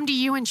someone to come to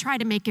you and try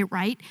to make it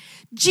right.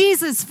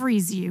 Jesus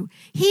frees you.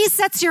 He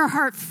sets your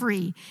heart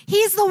free.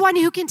 He's the one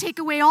who can take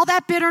away all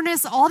that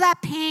bitterness, all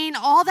that pain,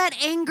 all that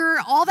anger,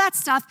 all that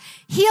stuff.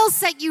 He'll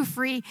set you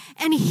free,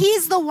 and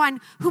he's the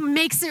one who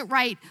makes it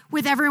right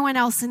with everyone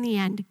else in the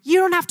end. You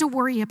don't have to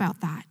worry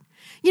about that.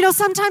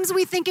 Sometimes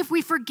we think if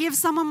we forgive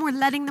someone, we're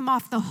letting them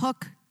off the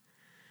hook,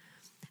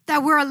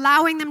 that we're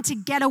allowing them to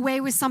get away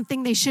with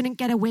something they shouldn't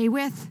get away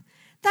with.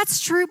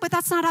 That's true, but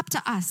that's not up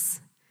to us.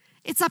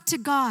 It's up to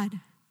God.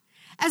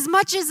 As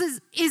much as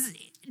is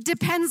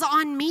depends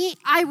on me,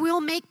 I will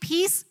make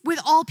peace with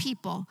all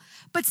people.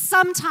 But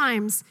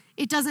sometimes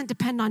it doesn't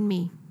depend on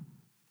me.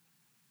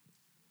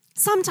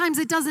 Sometimes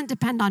it doesn't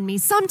depend on me.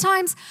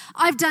 Sometimes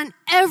I've done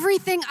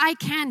everything I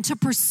can to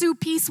pursue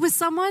peace with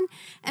someone,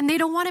 and they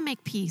don't want to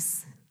make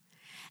peace.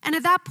 And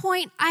at that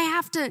point, I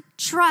have to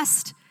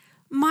trust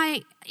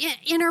my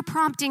inner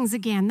promptings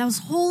again, those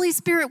Holy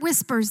Spirit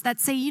whispers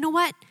that say, you know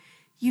what?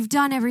 You've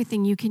done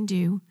everything you can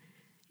do.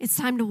 It's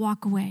time to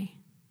walk away.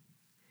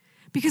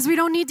 Because we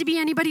don't need to be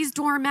anybody's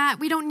doormat.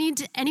 We don't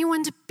need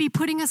anyone to be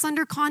putting us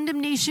under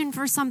condemnation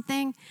for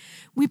something.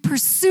 We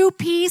pursue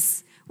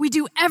peace. We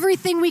do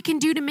everything we can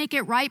do to make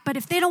it right. But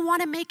if they don't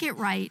want to make it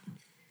right,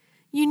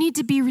 you need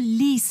to be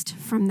released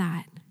from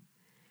that.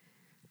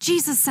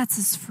 Jesus sets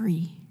us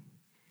free.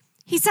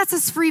 He sets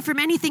us free from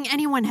anything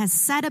anyone has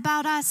said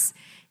about us.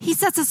 He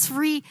sets us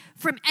free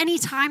from any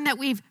time that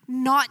we've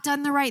not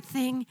done the right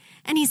thing.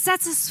 And he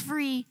sets us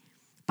free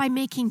by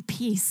making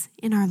peace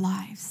in our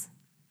lives.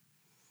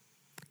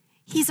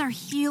 He's our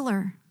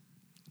healer.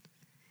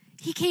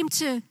 He came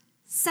to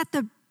set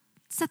the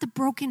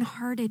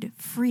brokenhearted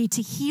free,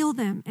 to heal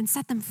them and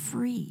set them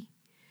free.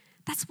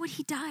 That's what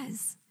he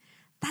does.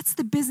 That's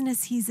the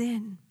business he's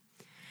in.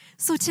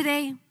 So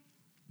today,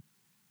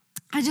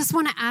 I just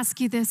want to ask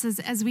you this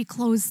as we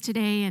close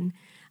today, and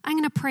I'm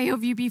going to pray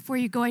over you before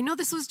you go. I know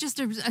this was just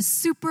a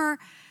super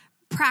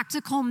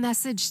practical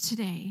message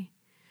today,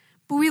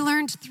 but we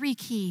learned 3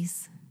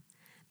 keys.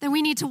 That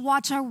we need to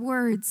watch our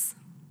words.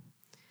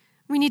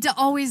 We need to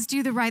always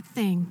do the right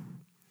thing.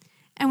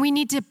 And we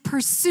need to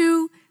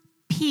pursue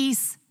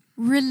peace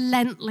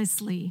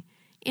relentlessly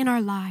in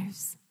our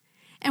lives.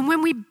 And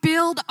when we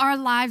build our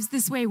lives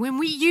this way, when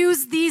we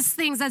use these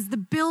things as the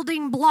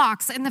building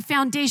blocks and the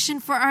foundation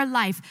for our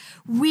life,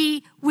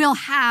 we will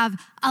have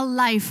a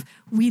life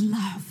we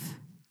love.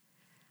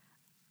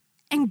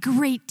 And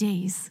great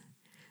days.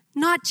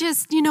 Not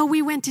just,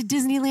 we went to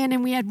Disneyland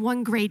and we had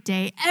one great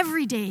day.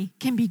 Every day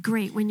can be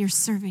great when you're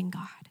serving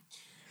God.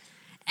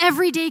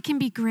 Every day can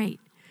be great.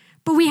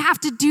 But we have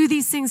to do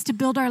these things to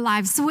build our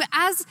lives. So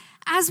as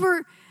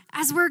we're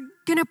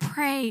going to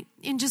pray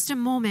in just a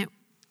moment,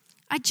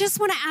 I just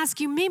want to ask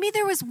you, maybe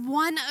there was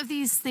one of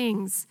these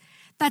things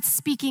that's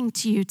speaking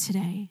to you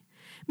today.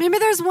 Maybe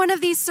there's one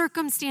of these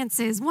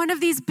circumstances, one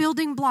of these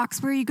building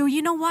blocks where you go,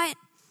 you know what?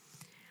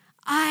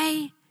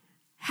 I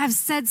have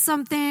said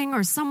something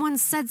or someone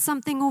said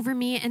something over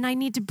me and I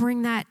need to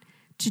bring that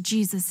to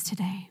Jesus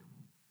today.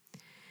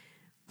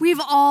 We've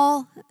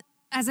all,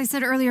 as I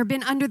said earlier,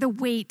 been under the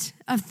weight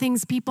of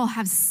things people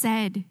have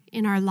said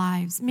in our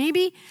lives.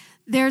 Maybe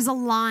there's a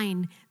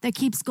line that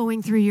keeps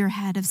going through your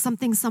head of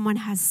something someone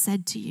has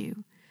said to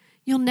you.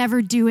 You'll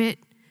never do it.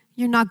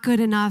 You're not good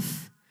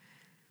enough.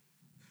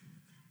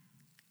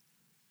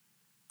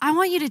 I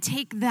want you to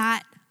take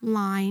that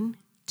line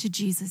to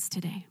Jesus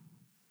today.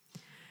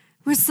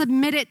 We'll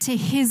submit it to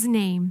his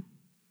name,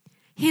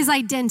 his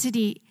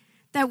identity,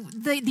 that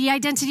the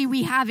identity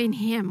we have in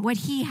him, what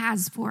he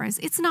has for us.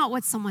 It's not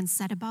what someone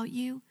said about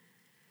you.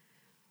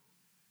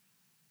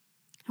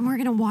 And we're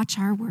going to watch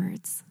our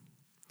words.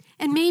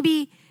 And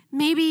maybe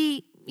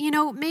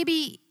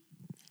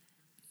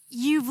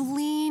you've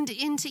leaned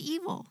into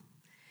evil.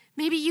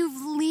 Maybe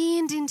you've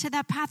leaned into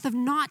that path of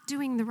not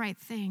doing the right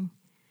thing.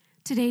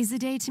 Today's the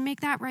day to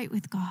make that right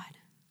with God.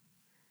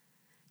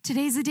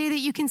 Today's the day that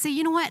you can say,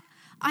 you know what?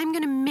 I'm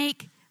going to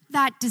make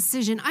that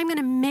decision. I'm going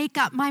to make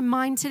up my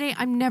mind today.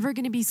 I'm never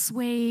going to be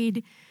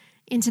swayed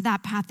into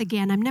that path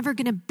again. I'm never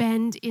going to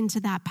bend into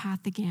that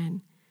path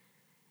again.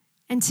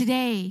 And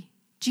today,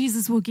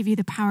 Jesus will give you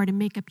the power to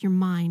make up your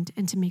mind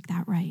and to make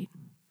that right.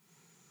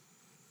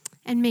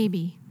 And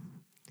maybe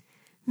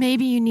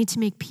you need to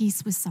make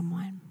peace with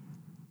someone.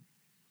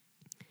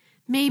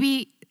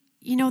 Maybe,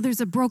 there's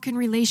a broken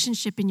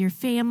relationship in your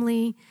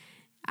family,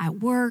 at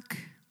work,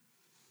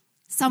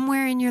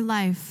 somewhere in your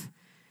life.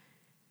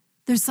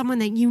 There's someone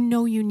that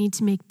you need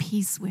to make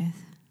peace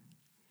with.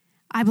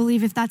 I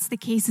believe if that's the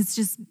case, it's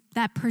just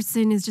that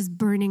person is just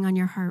burning on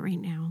your heart right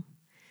now.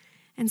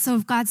 And so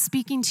if God's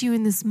speaking to you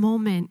in this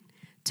moment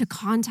to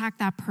contact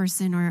that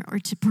person or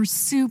to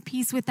pursue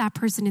peace with that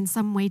person in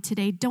some way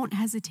today, don't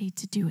hesitate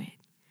to do it.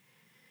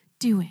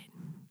 Do it.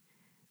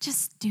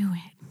 Just do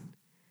it.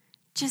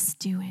 Just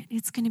do it.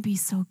 It's going to be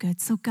so good.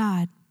 So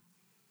God,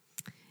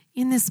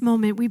 in this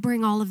moment, we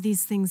bring all of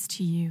these things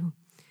to you.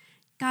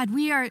 God,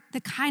 we are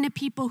the kind of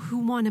people who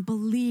want to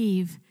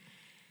believe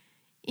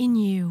in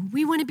you.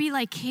 We want to be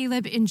like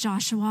Caleb and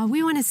Joshua.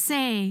 We want to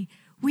say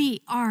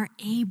we are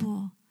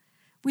able.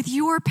 With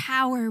your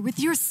power, with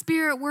your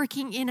spirit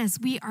working in us,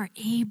 we are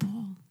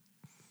able.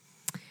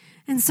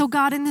 And so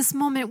God, in this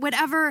moment,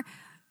 whatever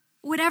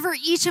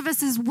each of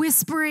us is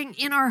whispering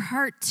in our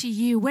heart to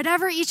you,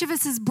 whatever each of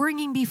us is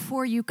bringing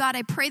before you, God,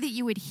 I pray that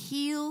you would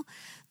heal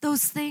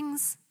those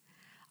things.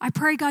 I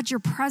pray, God, your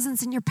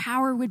presence and your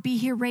power would be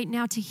here right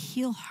now to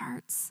heal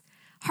hearts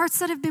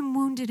that have been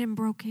wounded and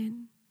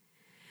broken.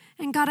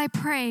 And God, I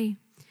pray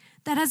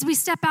that as we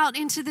step out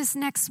into this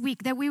next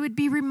week, that we would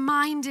be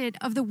reminded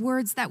of the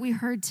words that we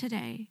heard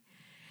today,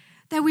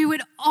 that we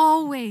would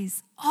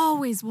always,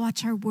 always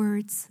watch our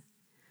words,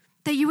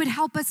 that you would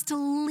help us to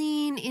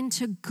lean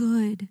into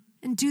good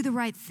and do the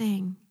right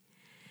thing,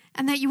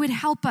 and that you would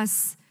help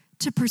us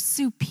to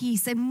pursue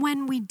peace. And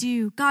when we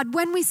do, God,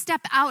 when we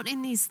step out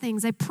in these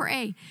things, I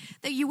pray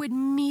that you would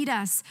meet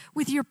us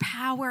with your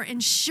power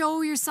and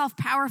show yourself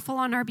powerful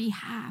on our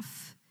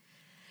behalf.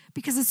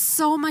 Because it's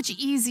so much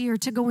easier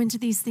to go into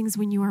these things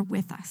when you are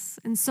with us.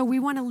 And so we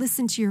want to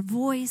listen to your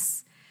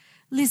voice,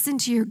 listen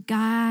to your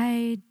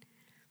guide.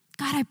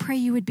 God, I pray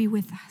you would be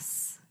with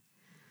us.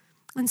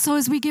 And so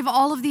as we give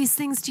all of these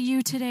things to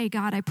you today,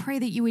 God, I pray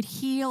that you would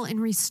heal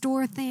and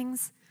restore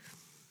things.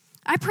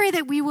 I pray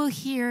that we will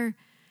hear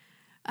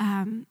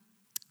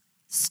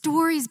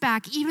stories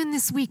back, even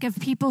this week, of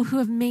people who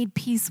have made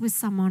peace with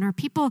someone or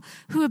people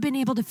who have been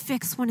able to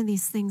fix one of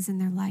these things in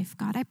their life.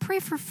 God, I pray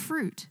for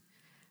fruit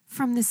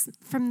from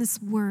this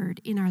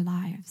word in our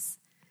lives.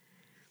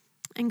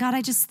 And God,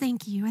 I just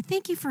thank you. I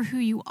thank you for who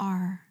you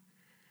are.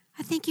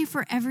 I thank you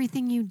for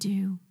everything you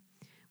do.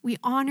 We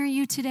honor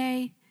you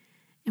today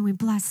and we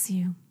bless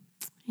you.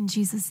 In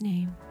Jesus'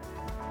 name.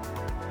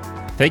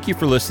 Thank you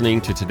for listening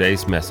to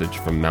today's message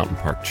from Mountain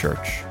Park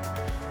Church.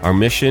 Our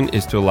mission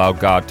is to allow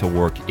God to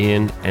work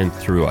in and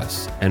through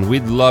us, and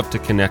we'd love to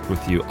connect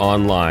with you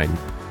online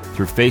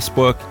through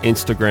Facebook,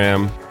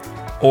 Instagram,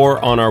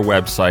 or on our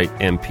website,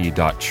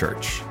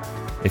 mp.church.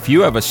 If you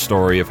have a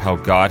story of how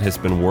God has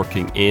been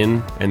working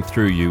in and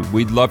through you,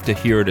 we'd love to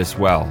hear it as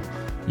well.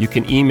 You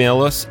can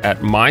email us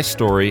at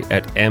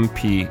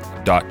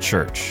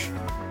mystory@mp.church.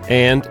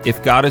 And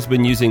if God has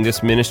been using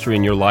this ministry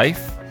in your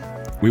life,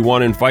 we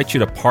want to invite you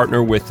to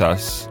partner with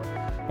us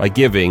by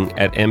giving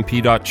at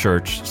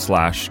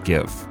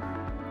mp.church/give.